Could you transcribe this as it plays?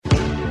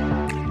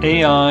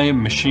AI,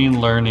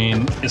 machine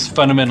learning, is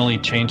fundamentally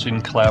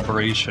changing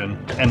collaboration,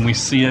 and we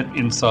see it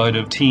inside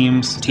of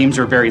teams. Teams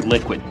are very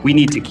liquid. We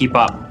need to keep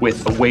up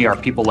with the way our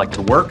people like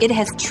to work. It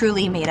has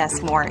truly made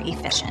us more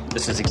efficient.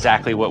 This is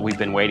exactly what we've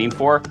been waiting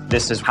for.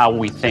 This is how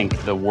we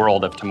think the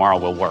world of tomorrow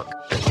will work.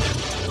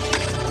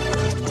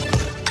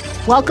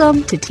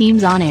 Welcome to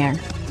Teams on Air,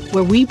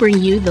 where we bring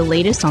you the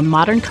latest on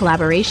modern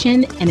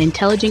collaboration and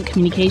intelligent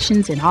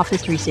communications in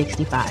Office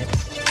 365.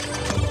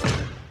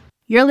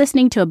 You're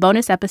listening to a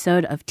bonus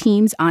episode of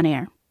Teams on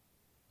Air.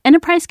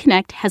 Enterprise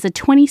Connect has a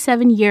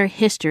 27-year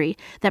history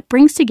that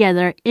brings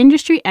together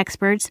industry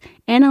experts,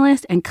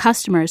 analysts, and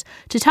customers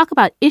to talk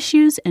about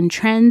issues and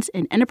trends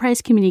in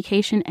enterprise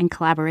communication and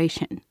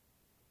collaboration.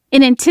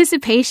 In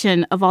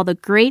anticipation of all the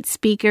great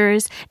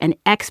speakers and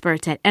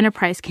experts at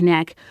Enterprise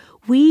Connect,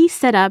 we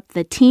set up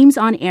the Teams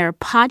on Air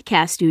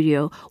podcast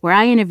studio where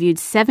I interviewed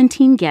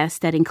 17 guests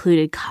that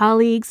included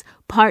colleagues,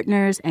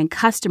 partners, and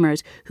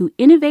customers who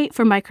innovate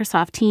for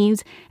Microsoft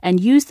Teams and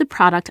use the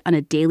product on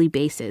a daily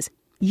basis.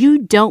 You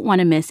don't want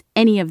to miss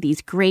any of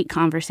these great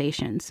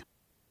conversations.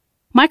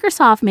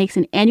 Microsoft makes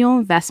an annual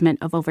investment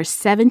of over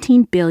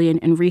 $17 billion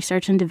in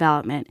research and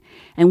development,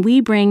 and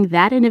we bring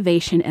that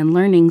innovation and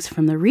learnings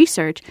from the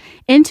research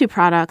into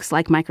products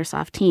like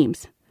Microsoft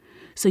Teams,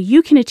 so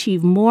you can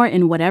achieve more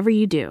in whatever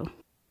you do.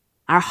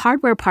 Our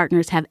hardware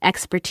partners have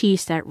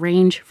expertise that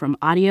range from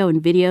audio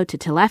and video to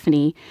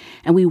telephony,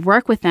 and we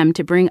work with them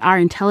to bring our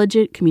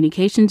intelligent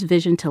communications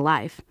vision to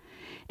life.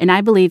 And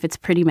I believe it's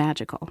pretty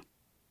magical.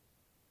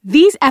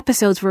 These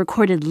episodes were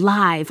recorded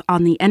live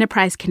on the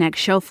Enterprise Connect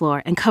show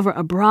floor and cover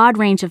a broad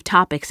range of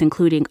topics,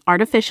 including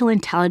artificial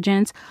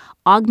intelligence,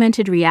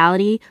 augmented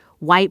reality,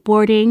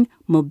 whiteboarding,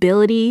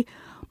 mobility,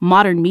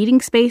 modern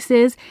meeting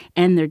spaces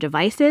and their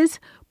devices,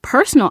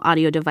 personal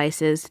audio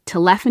devices,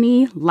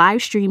 telephony,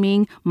 live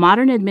streaming,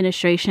 modern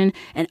administration,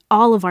 and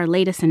all of our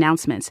latest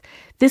announcements.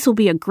 This will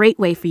be a great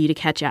way for you to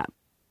catch up.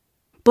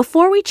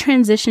 Before we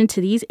transition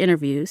to these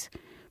interviews,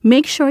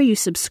 make sure you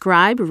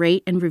subscribe,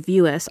 rate, and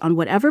review us on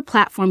whatever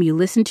platform you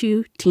listen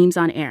to Teams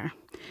on Air.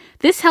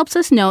 This helps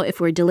us know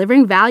if we're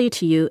delivering value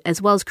to you as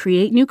well as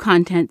create new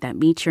content that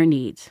meets your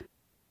needs.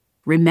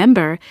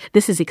 Remember,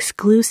 this is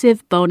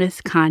exclusive bonus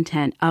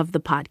content of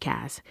the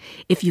podcast.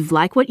 If you've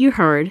liked what you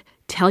heard,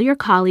 tell your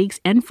colleagues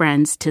and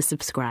friends to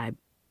subscribe.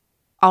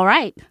 All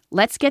right,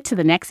 let's get to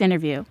the next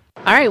interview.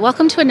 All right,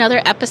 welcome to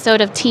another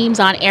episode of Teams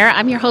on Air.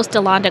 I'm your host,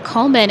 Delanda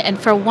Coleman, and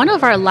for one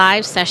of our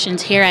live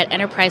sessions here at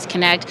Enterprise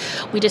Connect,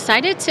 we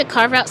decided to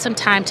carve out some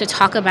time to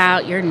talk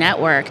about your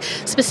network.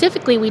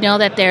 Specifically, we know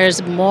that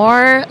there's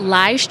more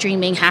live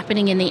streaming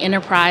happening in the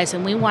enterprise,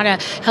 and we want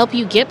to help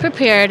you get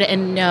prepared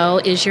and know,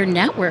 is your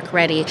network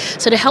ready?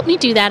 So to help me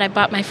do that, I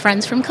brought my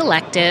friends from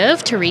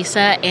Kollective,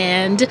 Thereasa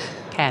and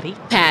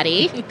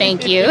Patty.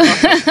 Thank you.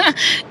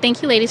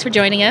 Thank you, ladies, for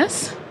joining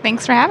us.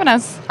 Thanks for having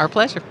us. Our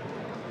pleasure.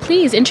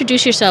 Please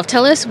introduce yourself.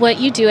 Tell us what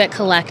you do at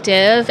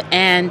Kollective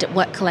and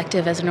what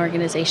Kollective as an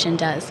organization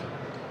does.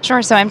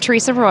 Sure. So I'm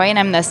Thereasa Roy, and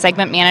I'm the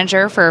segment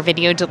manager for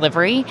video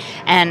delivery.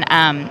 And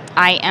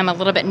I am a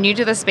little bit new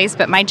to the space,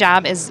 but my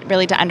job is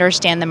really to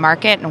understand the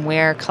market and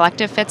where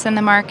Kollective fits in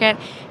the market,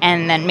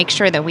 and then make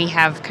sure that we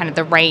have kind of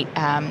the right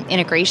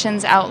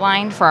integrations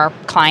outlined for our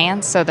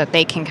clients so that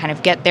they can kind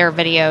of get their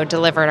video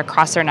delivered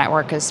across their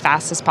network as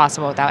fast as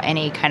possible without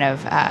any kind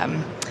of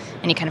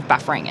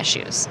buffering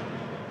issues.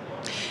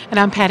 And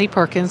I'm Patty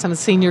Perkins. I'm the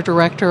Senior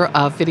Director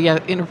of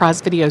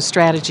Enterprise Video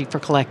Strategy for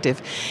Kollective.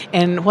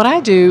 And what I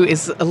do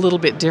is a little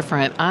bit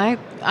different.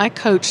 I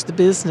coach the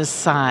business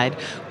side.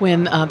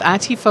 When the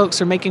IT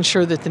folks are making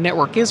sure that the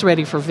network is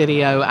ready for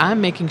video,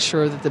 I'm making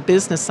sure that the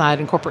business side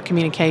and corporate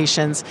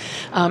communications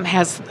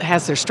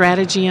has their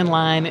strategy in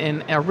line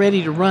and are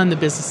ready to run the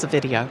business of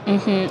video.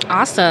 Mm-hmm.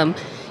 Awesome.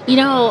 You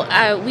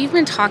know, we've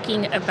been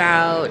talking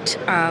about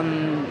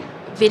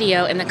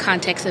video in the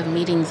context of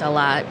meetings a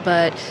lot,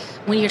 but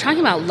when you're talking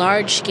about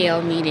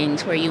large-scale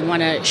meetings where you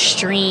want to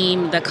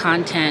stream the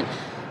content,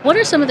 what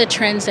are some of the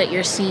trends that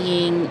you're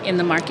seeing in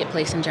the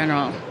marketplace in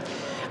general?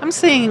 I'm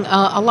seeing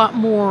a lot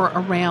more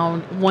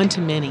around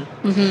one-to-many.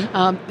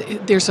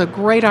 Mm-hmm. There's a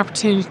great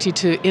opportunity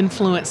to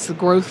influence the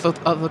growth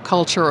of a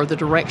culture or the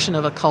direction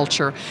of a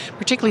culture,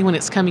 particularly when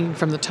it's coming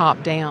from the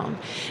top down.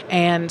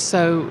 And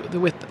so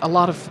with a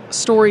lot of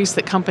stories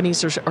that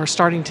companies are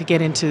starting to get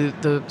into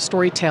the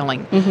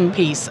storytelling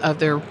piece of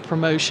their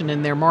promotion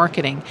and their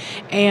marketing.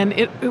 And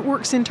it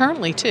works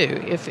internally,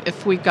 too.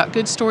 If we've got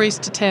good stories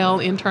to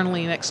tell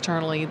internally and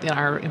externally, then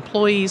our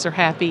employees are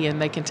happy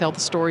and they can tell the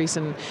stories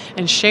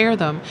and share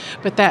them.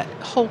 But that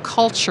whole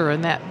culture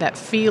and that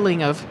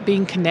feeling of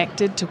being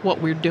connected to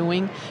what we're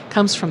doing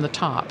comes from the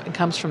top and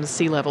comes from the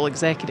C-level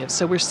executives.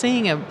 So we're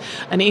seeing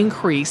an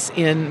increase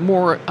in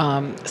more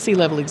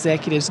C-level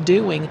executives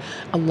doing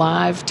a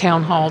live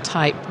town hall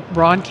type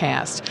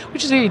broadcast,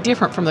 which is very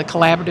different from the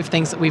collaborative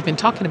things that we've been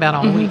talking about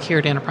all week here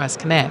at Enterprise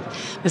Connect.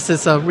 This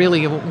is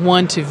really a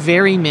one to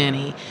very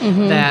many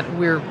that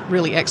we're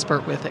really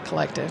expert with at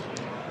Kollective.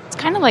 It's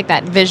kind of like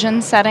that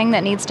vision setting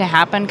that needs to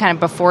happen kind of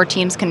before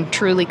teams can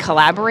truly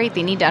collaborate.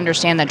 They need to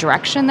understand the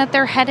direction that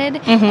they're headed.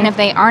 And if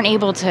they aren't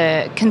able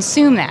to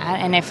consume that,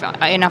 and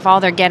if all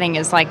they're getting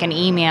is like an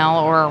email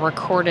or a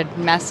recorded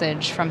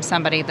message from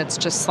somebody that's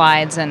just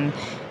slides and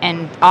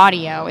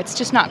audio, it's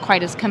just not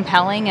quite as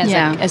compelling as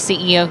a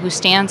CEO who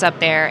stands up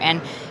there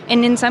and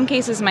in some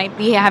cases might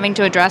be having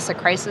to address a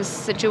crisis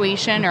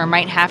situation or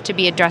might have to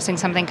be addressing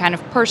something kind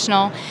of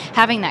personal.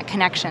 Having that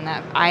connection,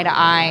 that eye to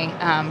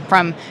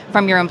eye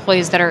from your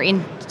employees that are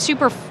in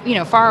super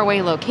far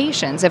away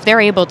locations, if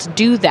they're able to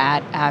do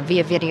that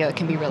via video, it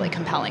can be really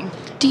compelling.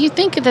 Do you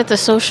think that the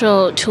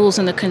social tools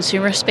in the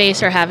consumer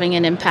space are having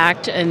an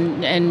impact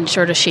and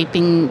sort of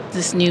shaping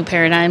this new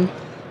paradigm?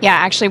 Yeah,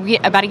 actually,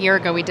 about a year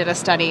ago, we did a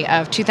study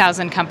of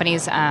 2,000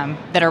 companies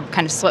that are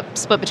kind of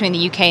split between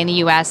the UK and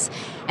the US,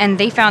 and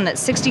they found that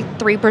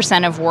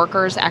 63% of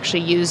workers actually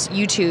use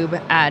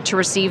YouTube to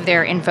receive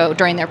their info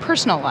during their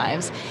personal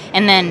lives.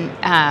 And then,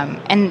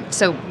 and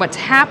so what's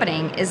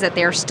happening is that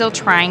they're still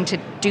trying to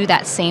do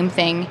that same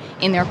thing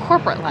in their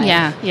corporate life.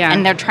 Yeah.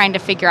 And they're trying to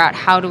figure out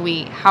how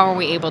are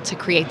we able to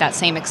create that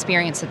same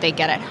experience that they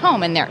get at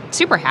home, and they're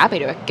super happy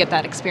to get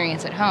that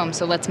experience at home.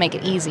 So let's make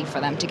it easy for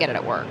them to get it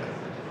at work.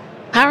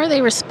 How are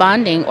they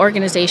responding,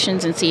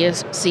 organizations and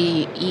CEOs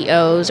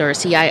or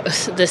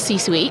CIOs, the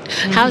C-suite?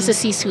 How is the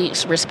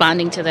C-suite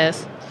responding to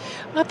this?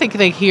 I think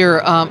they hear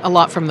a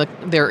lot from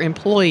their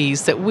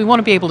employees that we want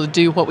to be able to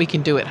do what we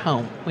can do at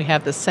home. We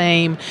have the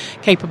same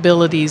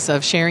capabilities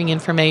of sharing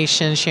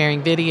information,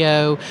 sharing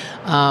video,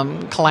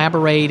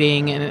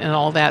 collaborating, and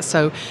all that.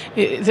 So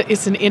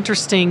it's an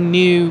interesting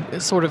new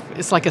sort of,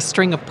 it's like a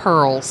string of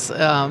pearls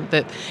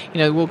that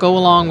will go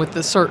along with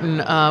a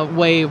certain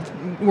way of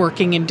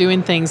working and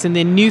doing things, and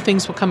then new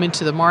things will come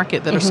into the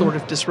market that are sort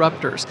of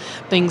disruptors.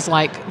 Things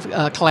like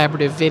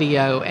collaborative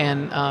video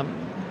and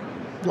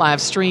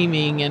live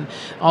streaming and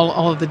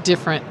all of the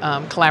different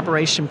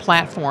collaboration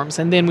platforms.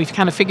 And then we've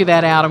kind of figured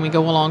that out and we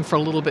go along for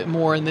a little bit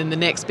more, and then the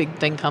next big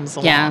thing comes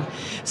along. Yeah.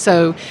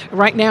 So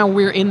right now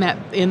we're in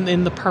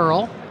the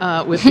pearl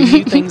with the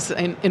new things.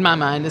 In my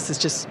mind, this is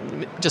just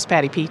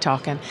Patty P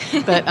talking,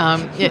 but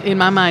in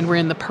my mind we're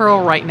in the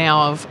pearl right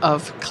now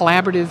of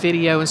collaborative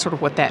video and sort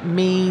of what that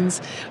means.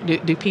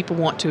 Do people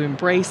want to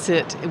embrace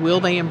it?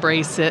 Will they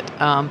embrace it?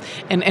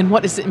 And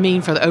what does it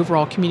mean for the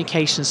overall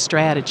communication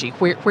strategy?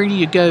 Where do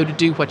you go to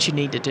do what you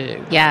need to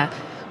do? Yeah.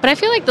 But I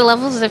feel like the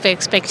levels of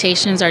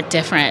expectations are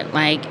different.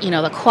 Like,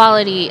 the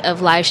quality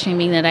of live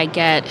streaming that I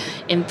get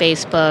in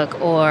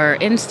Facebook or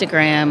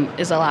Instagram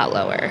is a lot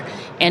lower.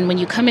 And when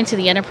you come into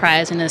the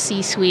enterprise and a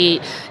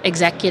C-suite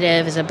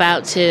executive is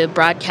about to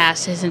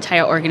broadcast his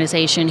entire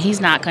organization, he's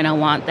not going to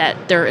want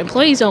that. Their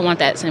employees don't want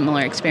that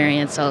similar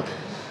experience. So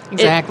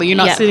exactly. You're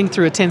not sitting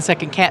through a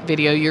 10-second cat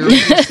video. You're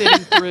sitting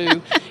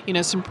through,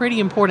 some pretty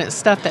important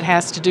stuff that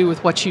has to do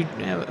with what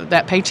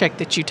that paycheck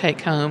that you take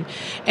home.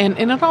 And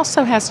it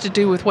also has to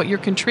do with what you're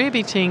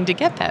contributing to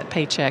get that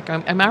paycheck.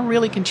 Am I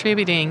really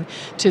contributing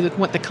to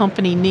what the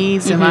company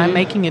needs? Am I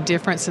making a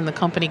difference in the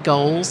company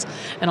goals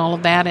and all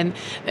of that? And,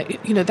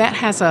 that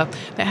has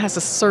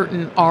a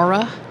certain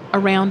aura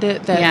around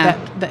it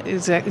that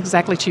is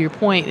exactly to your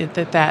point,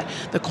 that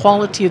the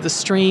quality of the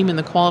stream and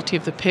the quality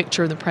of the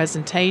picture and the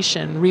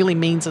presentation really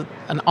means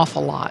an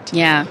awful lot.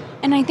 Yeah.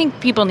 And I think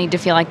people need to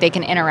feel like they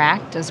can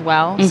interact as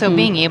well. So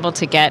being able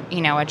to get,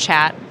 a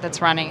chat that's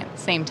running at the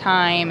same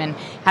time and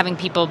having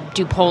people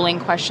do polling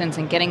questions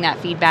and getting that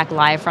feedback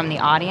live from the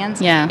audience,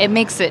 it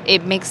makes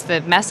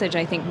the message,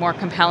 I think, more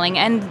compelling,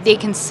 and they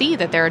can see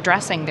that they're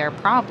addressing their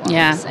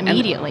problems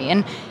immediately.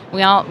 And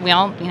we all,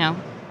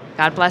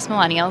 God bless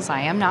millennials.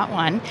 I am not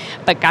one,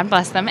 but God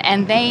bless them.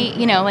 And they,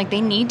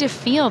 they need to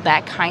feel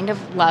that kind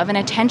of love and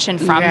attention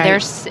from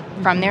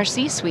their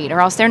C-suite, or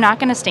else they're not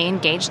going to stay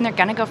engaged and they're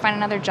going to go find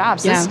another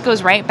job. So this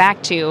goes right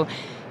back to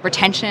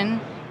retention,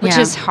 which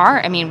is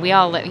hard. I mean,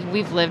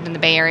 we've lived in the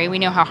Bay Area. We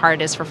know how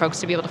hard it is for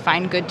folks to be able to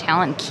find good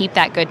talent and keep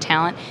that good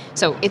talent.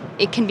 So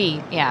it can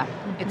be,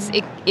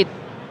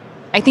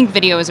 I think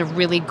video is a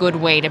really good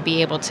way to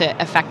be able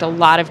to affect a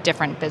lot of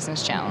different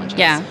business challenges.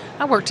 Yeah.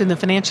 I worked in the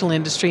financial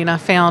industry, and I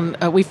found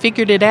we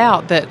figured it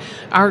out that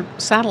our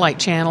satellite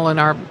channel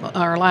and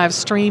our live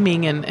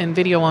streaming and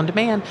video on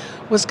demand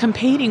was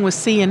competing with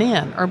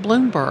CNN or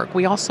Bloomberg.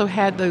 We also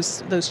had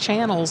those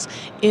channels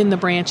in the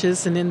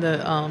branches and in the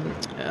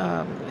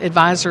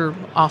advisor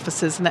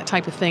offices and that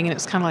type of thing. And it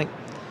was kind of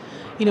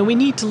like, we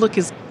need to look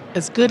as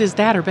good as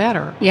that or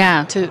better.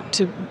 Yeah.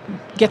 To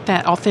get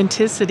that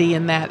authenticity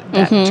and that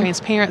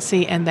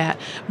transparency and that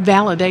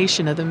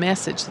validation of the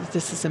message that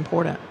this is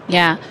important.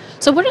 Yeah.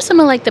 So what are some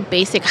of the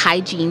basic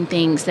hygiene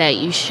things that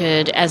you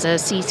should, as a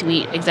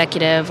C-suite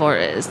executive or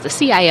as the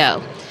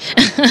CIO,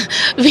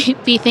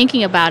 be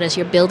thinking about as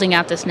you're building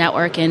out this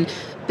network and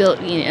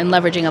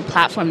leveraging a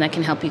platform that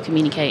can help you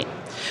communicate?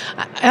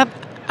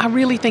 I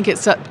really think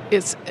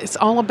it's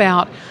all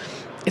about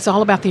it's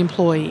all about the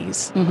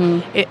employees,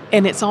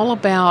 and it's all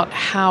about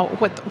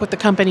what the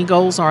company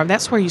goals are. And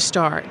that's where you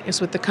start,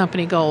 is with the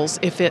company goals.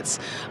 If it's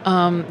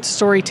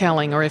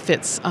storytelling, or if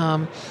it's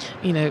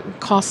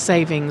cost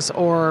savings,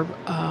 or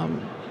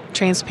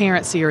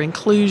transparency, or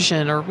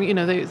inclusion, or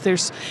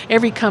there's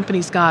every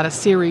company's got a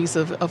series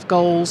of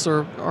goals,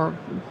 or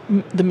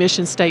the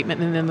mission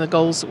statement, and then the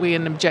goals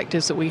and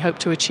objectives that we hope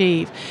to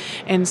achieve.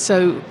 And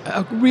so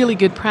a really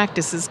good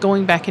practice is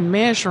going back and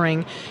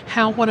measuring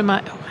what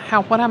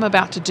I'm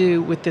about to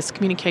do with this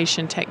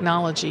communication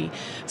technology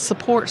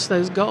supports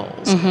those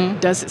goals.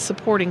 Does it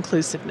support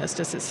inclusiveness?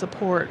 Does it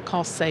support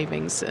cost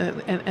savings,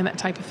 and that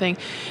type of thing?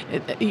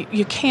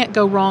 You can't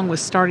go wrong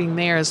with starting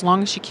there, as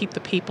long as you keep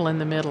the people in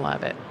the middle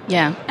of it.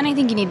 Yeah, and I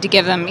think you need to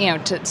give them,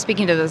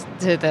 speaking to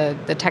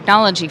the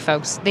technology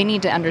folks, they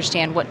need to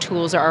understand what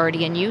tools are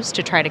already in use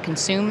to try to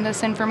consume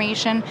this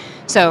information.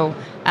 So,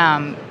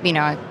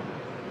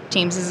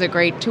 Teams is a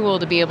great tool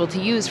to be able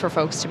to use for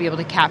folks to be able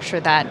to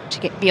capture that,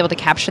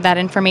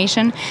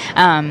 information.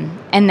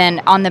 And then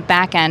on the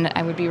back end,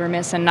 I would be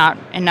remiss in not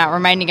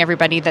reminding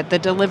everybody that the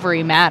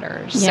delivery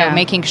matters. Yeah. So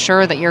making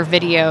sure that your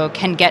video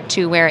can get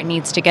to where it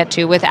needs to get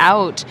to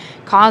without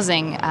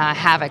causing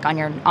havoc on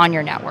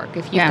your network.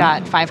 If you've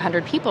got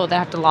 500 people that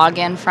have to log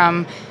in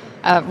from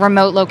a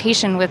remote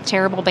location with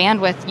terrible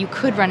bandwidth, you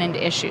could run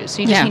into issues.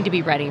 So you just need to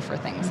be ready for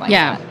things like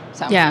that.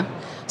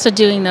 So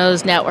doing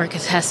those network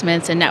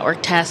assessments and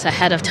network tests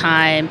ahead of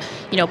time,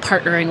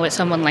 partnering with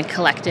someone like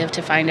Kollective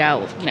to find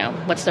out,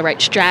 what's the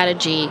right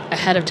strategy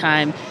ahead of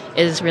time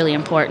is really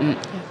important.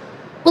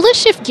 Well, let's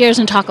shift gears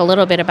and talk a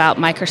little bit about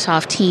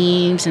Microsoft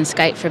Teams and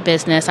Skype for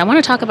Business. I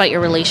want to talk about your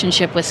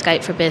relationship with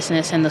Skype for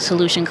Business and the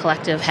solution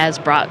Kollective has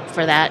brought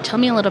for that. Tell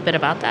me a little bit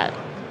about that.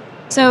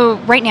 So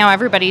right now,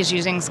 everybody's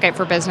using Skype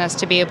for Business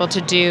to be able to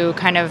do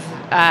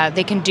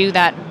they can do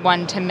that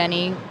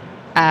one-to-many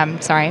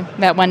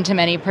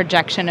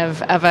projection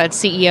of a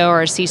CEO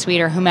or a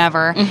C-suite or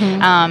whomever.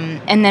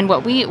 And then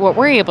what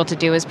we're able to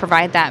do is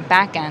provide that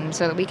back end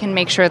so that we can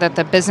make sure that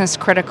the business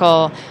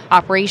critical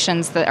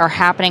operations that are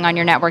happening on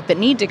your network, that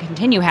need to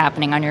continue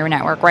happening on your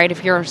network, right?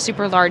 If you're a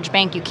super large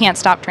bank, you can't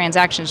stop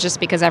transactions just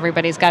because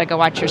everybody's got to go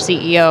watch your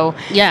CEO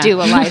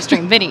do a live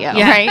stream video,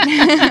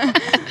 right?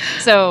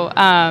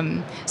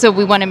 So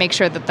we want to make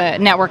sure that the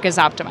network is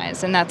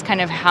optimized, and that's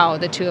kind of how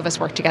the two of us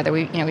work together.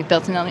 We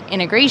built an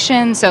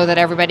integration so that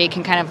everybody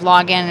can kind of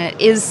log in, and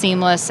it is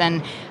seamless.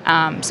 And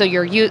so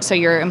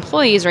your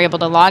employees are able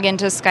to log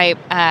into Skype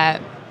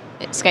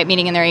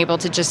meeting, and they're able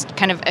to just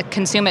kind of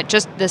consume it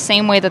just the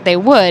same way that they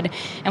would.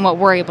 And what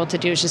we're able to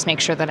do is just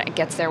make sure that it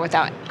gets there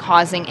without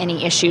causing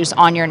any issues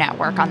on your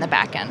network on the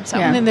back end. So.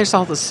 And then there's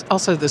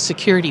also the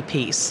security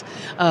piece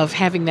of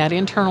having that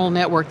internal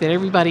network, that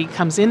everybody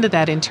comes into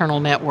that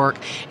internal network,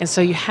 and so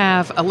you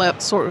have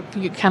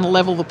you kind of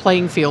level the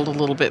playing field a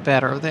little bit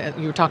better. That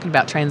you were talking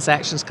about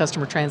transactions,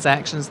 customer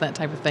transactions, that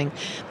type of thing.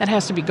 That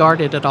has to be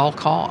guarded at all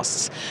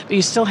costs, but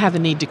you still have the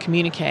need to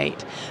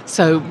communicate.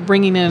 So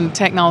bringing in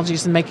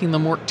technologies and making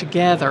them work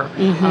together,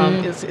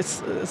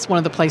 it's one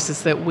of the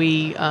places that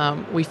we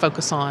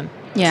focus on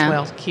as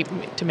well,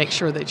 to make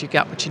sure that you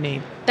got what you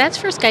need. That's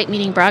for Skype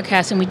meeting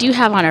broadcast, and we do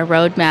have on our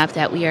roadmap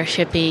that we are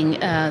shipping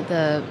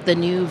the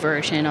new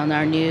version on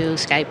our new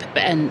Skype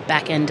and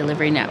backend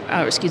delivery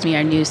our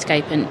new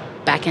Skype and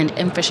backend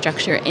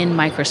infrastructure in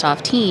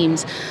Microsoft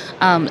Teams.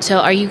 So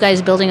are you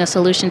guys building a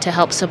solution to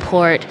help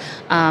support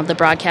the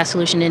broadcast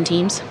solution in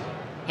Teams?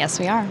 Yes,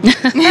 we are.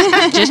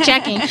 Just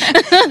checking.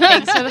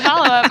 Thanks for the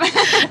follow-up.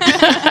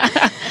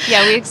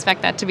 Yeah, we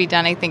expect that to be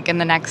done, I think, in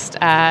the next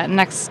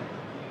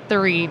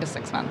 3 to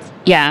 6 months.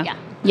 Yeah.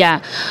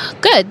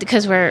 Good,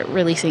 because we're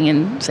releasing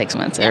in 6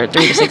 months, or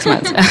 3 to 6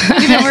 months.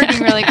 We've been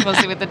working really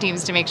closely with the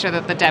teams to make sure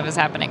that the dev is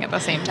happening at the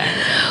same time.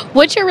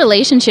 What's your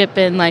relationship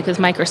been like with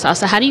Microsoft?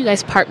 So how do you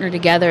guys partner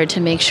together to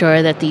make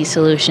sure that these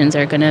solutions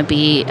are going to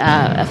be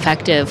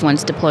effective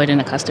once deployed in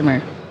a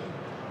customer?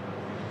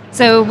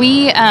 So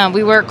we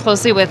work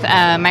closely with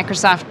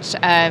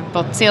Microsoft,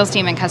 both sales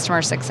team and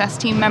customer success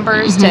team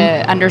members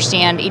to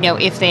understand,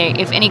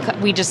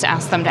 we just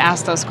ask them to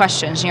ask those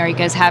questions. Are you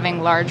guys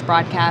having large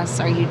broadcasts?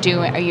 Are you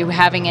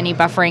having any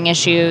buffering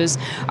issues?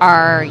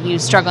 Are you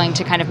struggling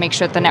to kind of make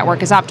sure that the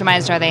network is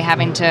optimized? Are they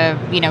having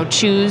to,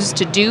 choose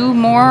to do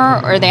more?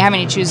 Or are they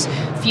having to choose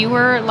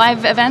fewer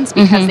live events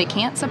because they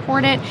can't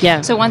support it? Yeah.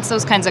 So once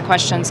those kinds of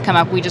questions come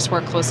up, we just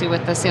work closely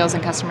with the sales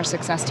and customer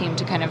success team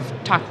to kind of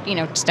talk,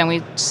 then we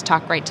just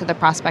talk right to the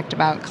prospect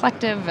about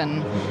Kollective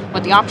and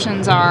what the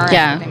options are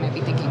and what they might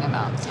be thinking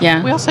about. So.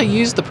 Yeah. We also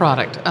use the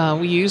product.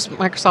 We use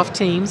Microsoft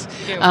Teams.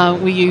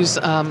 We use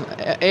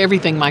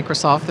everything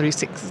Microsoft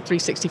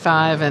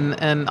 365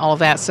 and all of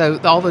that. So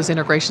all those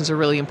integrations are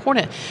really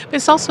important. But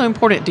it's also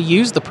important to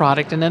use the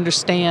product and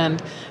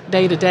understand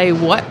day to day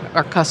what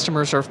our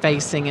customers are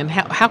facing and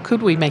how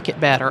could we make it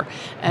better.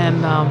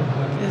 And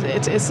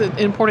it's an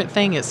important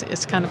thing.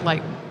 It's kind of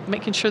like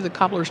making sure the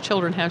cobbler's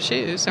children have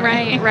shoes.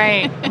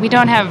 Right. We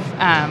don't have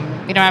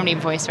any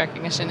voice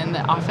recognition in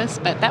the office,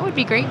 but that would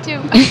be great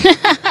too.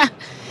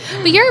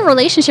 But your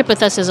relationship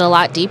with us is a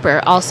lot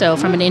deeper also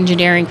from an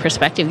engineering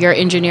perspective. Your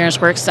engineers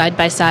work side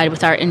by side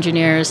with our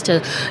engineers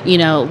to,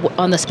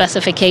 on the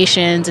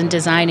specifications and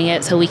designing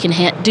it so we can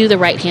do the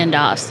right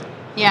handoffs.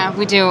 Yeah,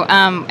 we do.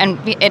 And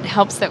it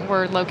helps that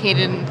we're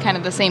located in kind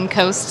of the same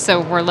coast.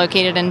 So we're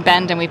located in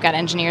Bend, and we've got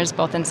engineers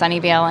both in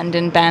Sunnyvale and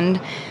in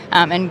Bend.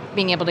 And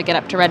being able to get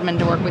up to Redmond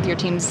to work with your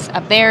teams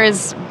up there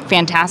is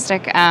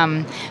fantastic.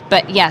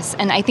 But yes,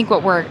 and I think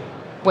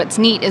what's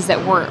neat is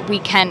that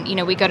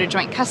we go to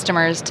joint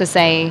customers to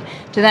say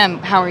to them,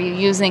 how are you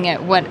using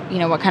it? What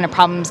kind of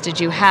problems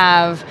did you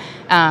have?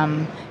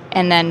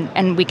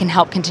 And we can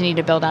help continue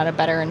to build out a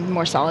better and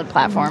more solid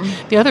platform.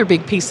 The other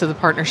big piece of the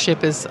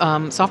partnership is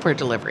software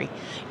delivery.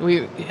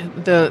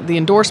 The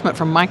endorsement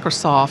from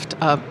Microsoft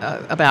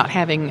about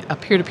having a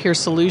peer-to-peer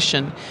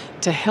solution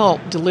to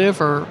help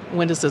deliver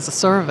Windows as a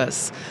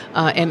service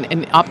and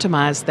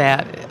optimize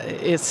that,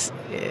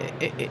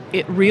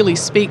 it really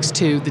speaks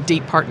to the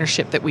deep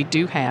partnership that we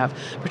do have,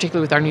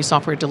 particularly with our new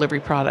software delivery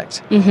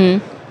product.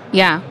 Mm-hmm.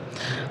 Yeah.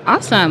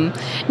 Awesome.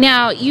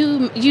 Now,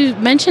 you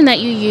mentioned that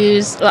you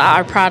use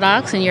our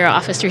products and you're an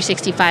Office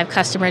 365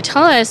 customer.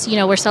 Tell us,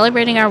 we're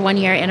celebrating our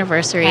 1-year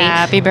anniversary.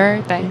 Happy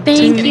birthday.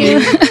 Thank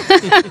you.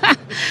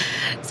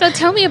 So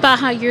tell me about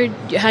how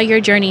your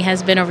journey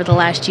has been over the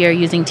last year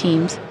using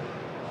Teams.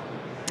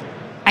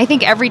 I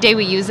think every day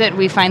we use it,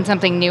 we find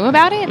something new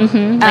about it.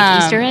 Mm-hmm.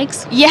 Like Easter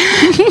eggs? Yeah.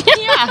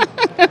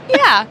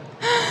 Yeah.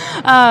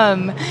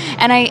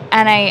 And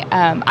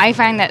I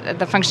find that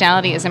the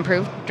functionality has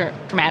improved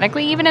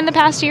dramatically even in the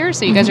past year.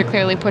 So you guys are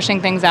clearly pushing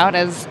things out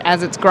as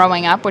it's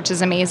growing up, which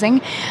is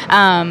amazing.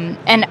 And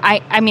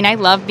I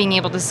love being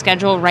able to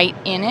schedule right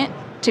in it.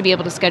 To be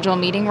able to schedule a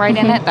meeting right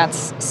in it,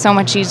 that's so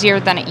much easier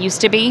than it used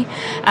to be.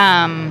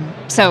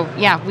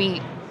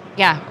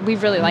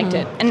 We've really liked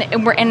it.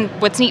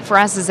 And what's neat for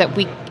us is that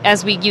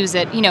as we use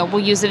it, we'll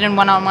use it in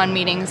one-on-one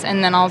meetings,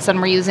 and then all of a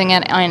sudden we're using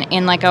it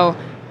in like a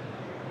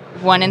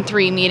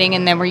 1-in-3 meeting,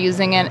 and then we're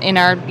using it in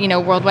our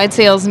worldwide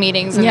sales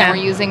meetings, and then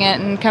we're using it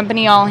in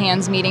company all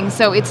hands meetings.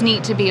 So it's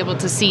neat to be able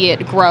to see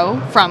it grow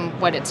from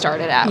what it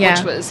started at,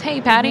 which was,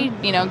 hey Patty,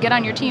 get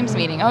on your Teams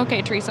meeting.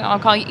 Okay, Teresa, I'll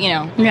call you.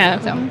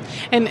 So.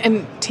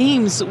 And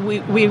Teams,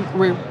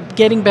 we're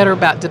getting better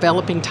about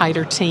developing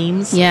tighter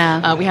teams.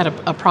 Yeah. We had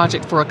a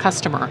project for a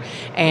customer,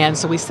 and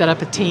so we set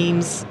up a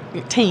team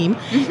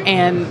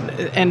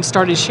and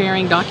started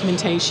sharing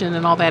documentation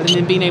and all that, and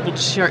then being able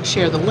to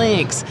share the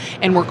links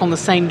and work on the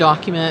same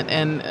document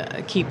and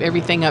keep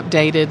everything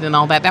updated and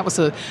all that. That was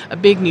a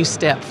big new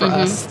step for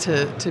us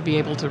to be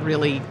able to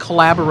really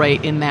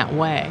collaborate in that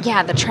way.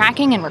 Yeah, the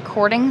tracking and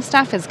recording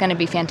stuff is going to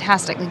be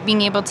fantastic. Like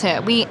being able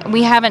to, we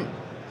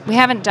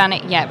haven't done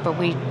it yet, but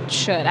we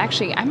should.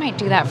 Actually, I might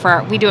do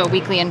that we do a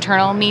weekly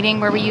internal meeting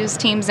where we use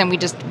Teams and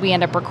we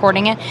end up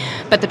recording it.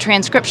 But the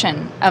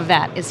transcription of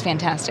that is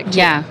fantastic too.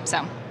 Yeah.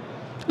 So.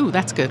 Ooh,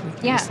 that's good. We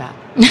can use that.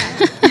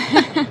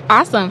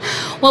 Awesome.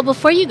 Well,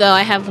 before you go,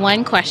 I have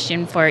one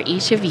question for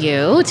each of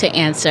you to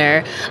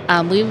answer.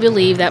 We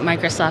believe that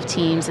Microsoft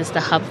Teams is the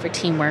hub for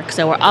teamwork,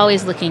 so we're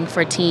always looking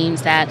for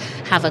teams that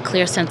have a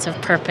clear sense of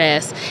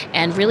purpose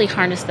and really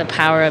harness the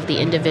power of the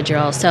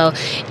individual. So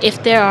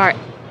if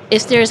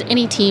there's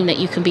any team that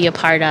you can be a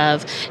part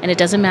of, and it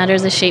doesn't matter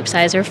the shape,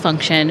 size, or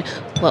function,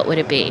 what would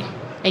it be?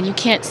 And you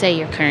can't say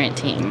your current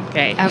team,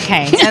 okay?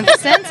 Okay. And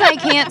since I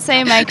can't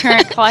say my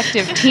current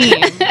collective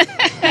team,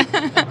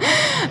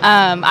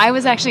 I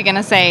was actually going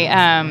to say,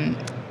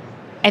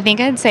 I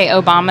think I'd say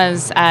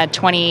Obama's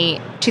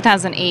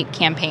 2008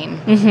 campaign.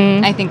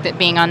 Mm-hmm. I think that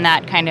being on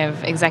that kind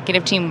of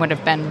executive team would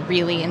have been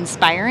really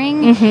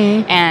inspiring.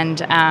 Mm-hmm. And,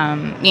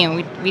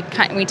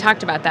 we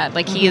talked about that.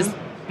 Like he is,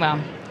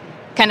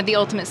 kind of the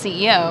ultimate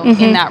CEO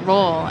in that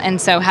role,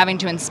 and so having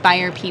to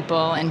inspire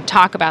people and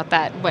talk about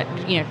that,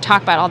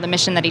 talk about all the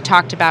mission that he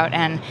talked about,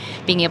 and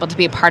being able to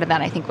be a part of that,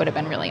 I think would have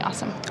been really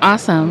awesome.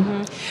 Awesome.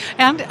 Mm-hmm.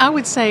 And I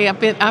would say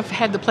I've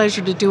had the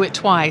pleasure to do it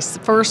twice.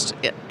 First,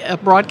 a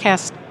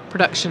broadcast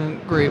production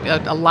group,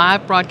 a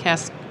live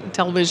broadcast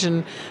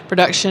television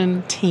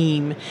production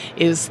team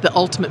is the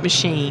ultimate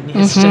machine.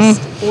 It's just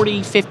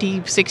 40,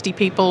 50, 60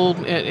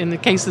 people, in the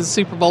case of the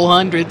Super Bowl,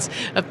 hundreds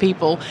of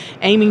people,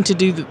 aiming to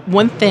do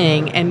one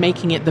thing and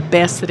making it the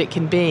best that it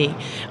can be.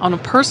 On a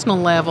personal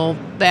level,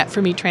 that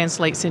for me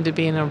translates into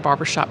being in a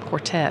barbershop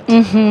quartet.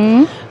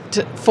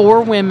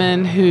 Four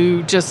women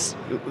who just,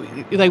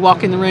 they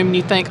walk in the room and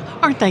you think,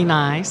 aren't they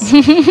nice?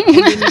 And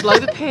then you blow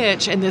the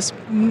pitch and this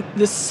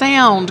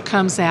sound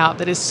comes out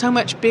that is so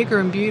much bigger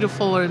and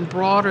beautiful and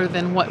broader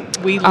than what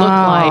we look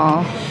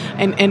like.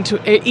 And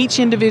each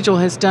individual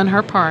has done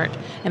her part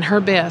and her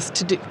best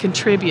to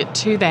contribute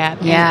to that.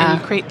 And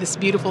you create this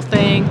beautiful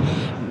thing.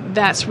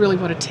 That's really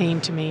what a team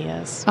to me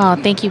is. Oh,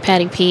 thank you,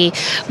 Patty P.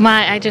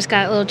 I just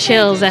got little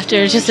chills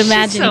after just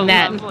imagining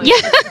that. Lovely.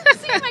 Yeah.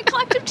 See, my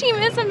collective team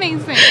is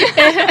amazing.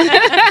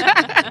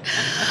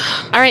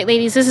 All right,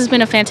 ladies, this has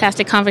been a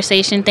fantastic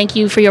conversation. Thank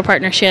you for your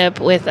partnership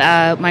with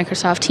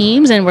Microsoft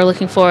Teams, and we're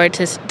looking forward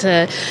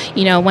to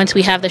once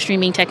we have the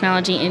streaming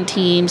technology in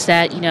Teams,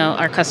 that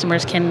our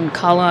customers can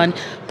call on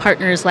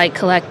partners like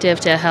Kollective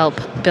to help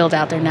build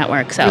out their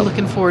network. So we're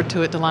looking forward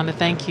to it, Delanda.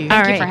 Thank you.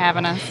 Thank you for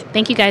having us.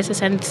 Thank you, guys.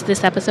 This ends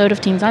this episode of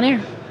Teams on Air.